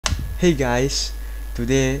Hey guys,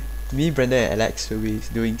 today me, Brandon and Alex will be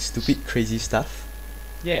doing stupid crazy stuff.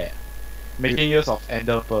 Yeah. Making use of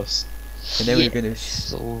ender pearls. And then we're Yeah. gonna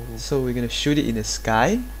So we're gonna shoot it in the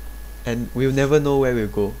sky, and we'll never know where we'll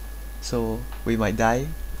go. So we might die,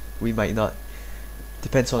 we might not.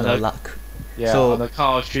 Depends on On our the luck. Yeah, So on the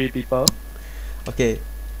count of 3 people. okay,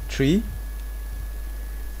 3,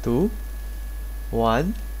 2,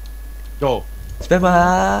 1. Go. Spam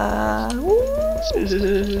ah! Woo!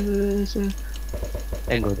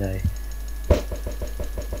 and go die.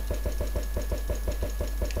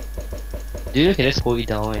 Do you can just hold it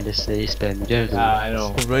down and just say spam? You don't have Yeah, I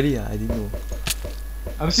know. Oh really? I didn't know.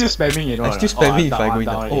 I'm still spamming, you know. I'm still or not? spamming if I I'm go in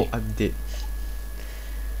down down. already. Oh, I'm dead.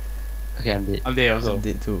 to. Okay, I'm dead. I'm there also. I'm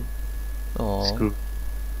dead too. Oh, Screw.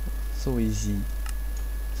 so easy.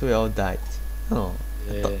 So we all died. Oh.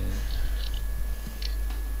 Yeah.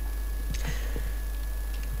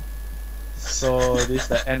 So this is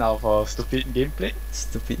the end of our stupid gameplay.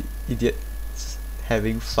 Stupid idiots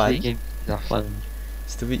having fun. Speaking of fun.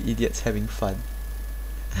 Stupid idiots having fun.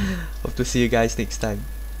 Hope to see you guys next time.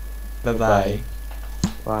 Bye Bye-bye.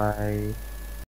 bye. Bye.